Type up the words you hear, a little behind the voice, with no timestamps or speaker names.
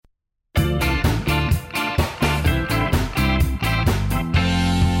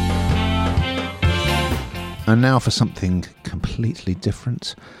And now for something completely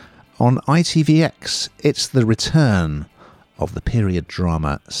different. On ITVX, it's the return of the period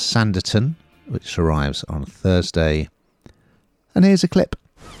drama Sanditon, which arrives on Thursday. And here's a clip.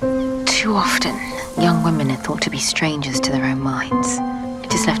 Too often, young women are thought to be strangers to their own minds.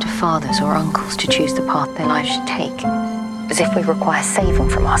 It is left to fathers or uncles to choose the path their lives should take, as if we require saving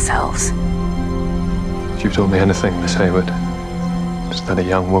from ourselves. If you've told me anything, Miss Hayward, it's that a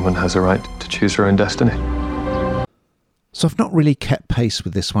young woman has a right to choose her own destiny. So I've not really kept pace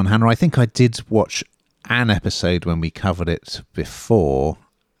with this one, Hannah. I think I did watch an episode when we covered it before,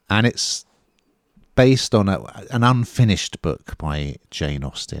 and it's based on an unfinished book by Jane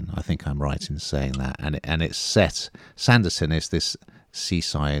Austen. I think I'm right in saying that. And it's set, Sanditon is this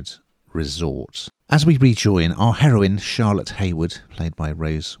seaside resort. As we rejoin, our heroine, Charlotte Hayward, played by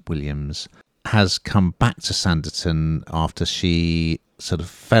Rose Williams, has come back to Sanditon after she sort of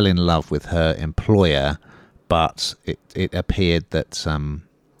fell in love with her employer, but it appeared that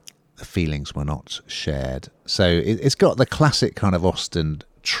the feelings were not shared. So it's got the classic kind of Austen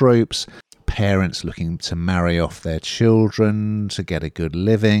tropes. Parents looking to marry off their children to get a good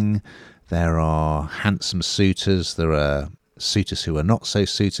living. There are handsome suitors. There are suitors who are not so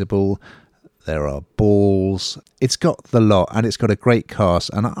suitable. There are balls. It's got the lot, and it's got a great cast,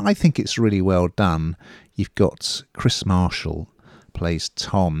 and I think it's really well done. You've got Chris Marshall plays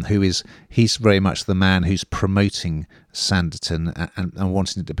Tom, he's very much the man who's promoting Sanditon and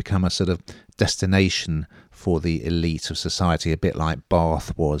wanting it to become a sort of destination for the elite of society, a bit like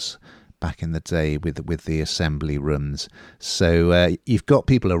Bath was back in the day with the assembly rooms. So you've got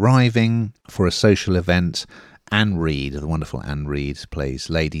people arriving for a social event. Anne Reid, the wonderful Anne Reid, plays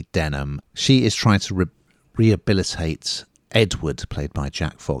Lady Denham. She is trying to rehabilitate Edward, played by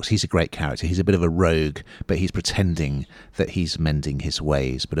Jack Fox. He's a great character. He's a bit of a rogue, but he's pretending that he's mending his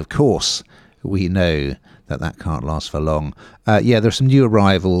ways. But of course, we know that can't last for long. There are some new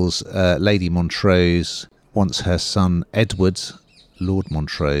arrivals. Lady Montrose wants her son Edward, Lord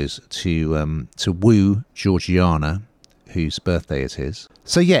Montrose, to woo Georgiana, whose birthday it is.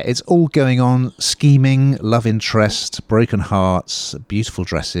 So it's all going on. Scheming, love interest, broken hearts, beautiful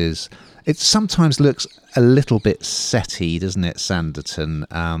dresses. It sometimes looks a little bit setty, doesn't it,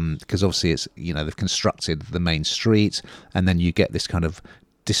 Sanditon? Because obviously it's, they've constructed the main street, and then you get this kind of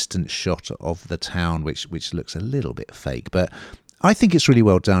distant shot of the town, which looks a little bit fake. But I think it's really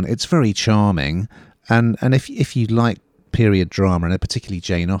well done. It's very charming, and if you like period drama, and particularly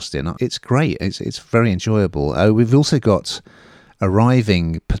Jane Austen, it's great. It's very enjoyable. We've also got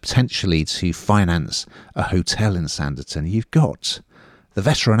arriving potentially to finance a hotel in Sanditon. You've got the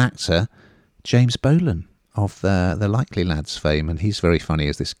veteran actor James Bolan of the Likely Lads fame, and he's very funny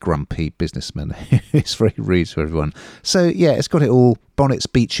as this grumpy businessman. He's very rude to everyone. So it's got it all: bonnets,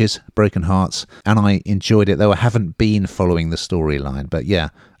 beaches, broken hearts, and I enjoyed it, though I haven't been following the storyline. But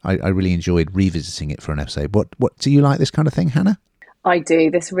I really enjoyed revisiting it for an episode. What do you like this kind of thing, Hannah? I do.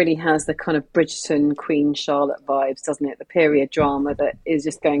 This really has the kind of Bridgerton, Queen Charlotte vibes, doesn't it? The period drama that is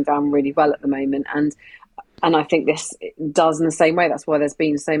just going down really well at the moment, and I think this does in the same way. That's why there's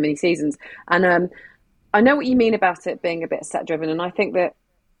been so many seasons. And I know what you mean about it being a bit set driven, and I think that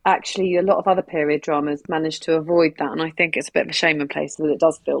actually a lot of other period dramas manage to avoid that, and I think it's a bit of a shame in places that it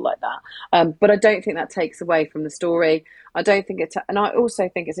does feel like that. But I don't think that takes away from the story. I don't think and I also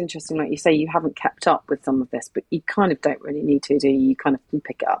think it's interesting, like you say, you haven't kept up with some of this, but you kind of don't really need to, do you? You kind of can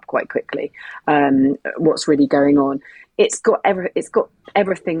pick it up quite quickly. What's really going on? It's got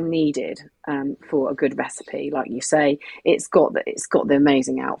everything needed for a good recipe, like you say. It's got the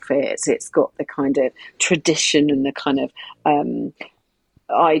amazing outfits. It's got the kind of tradition and the kind of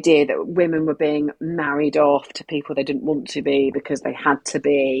idea that women were being married off to people they didn't want to be because they had to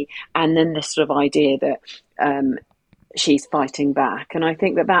be, and then this sort of idea that she's fighting back. And I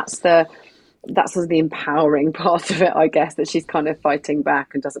think that's sort of the empowering part of it, I guess, that she's kind of fighting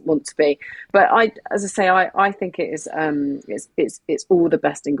back and doesn't want to be. But as I say, I think it is it's all the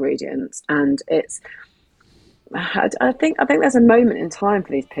best ingredients, and I think there's a moment in time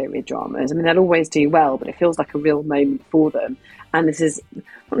for these period dramas. I mean, they'll always do well, but it feels like a real moment for them. And this is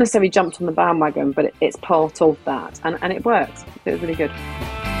not necessarily jumped on the bandwagon, but it's part of that, and it works. It was really good.